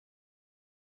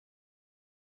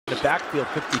backfield,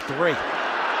 53.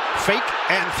 Fake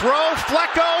and throw,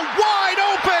 Flacco wide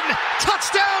open,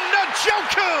 touchdown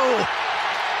Njoku!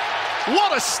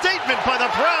 What a statement by the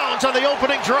Browns on the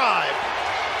opening drive.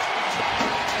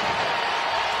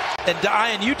 And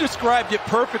Diane, you described it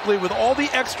perfectly with all the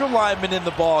extra linemen in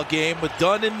the ball game, with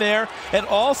Dunn in there, and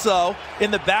also in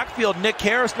the backfield, Nick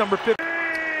Harris, number 50,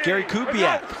 Gary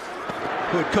Kubiak,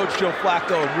 who had coached Joe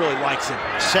Flacco and really likes him.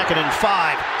 2nd and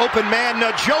 5, open man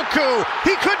Njoku,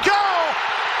 he could go,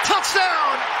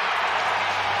 touchdown!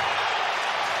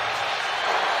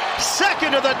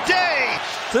 Second of the day.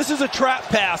 This is a trap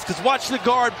pass, because watch the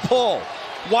guard pull,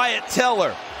 Wyatt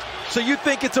Teller. So you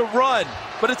think it's a run,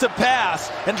 but it's a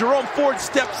pass, and Jerome Ford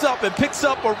steps up and picks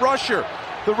up a rusher.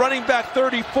 The running back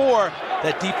 34,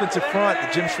 that defensive front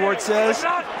that Jim Schwartz says,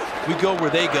 we go where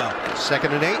they go.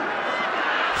 2nd and 8,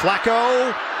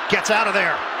 Flacco gets out of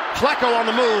there. Flacco on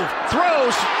the move,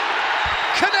 throws,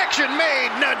 connection made,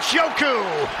 Njoku.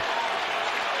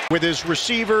 With his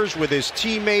receivers, with his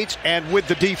teammates, and with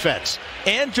the defense.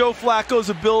 And Joe Flacco's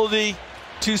ability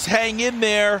to hang in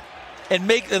there and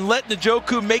let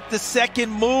Njoku make the second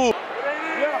move.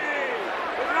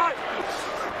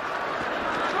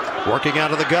 Working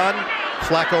out of the gun,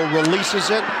 Flacco releases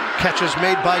it, catches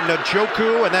made by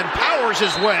Njoku, and then powers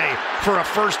his way for a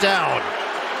first down.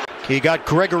 He got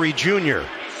Gregory Jr.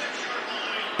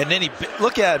 And then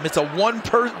look at him, it's a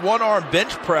one-arm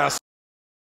bench press.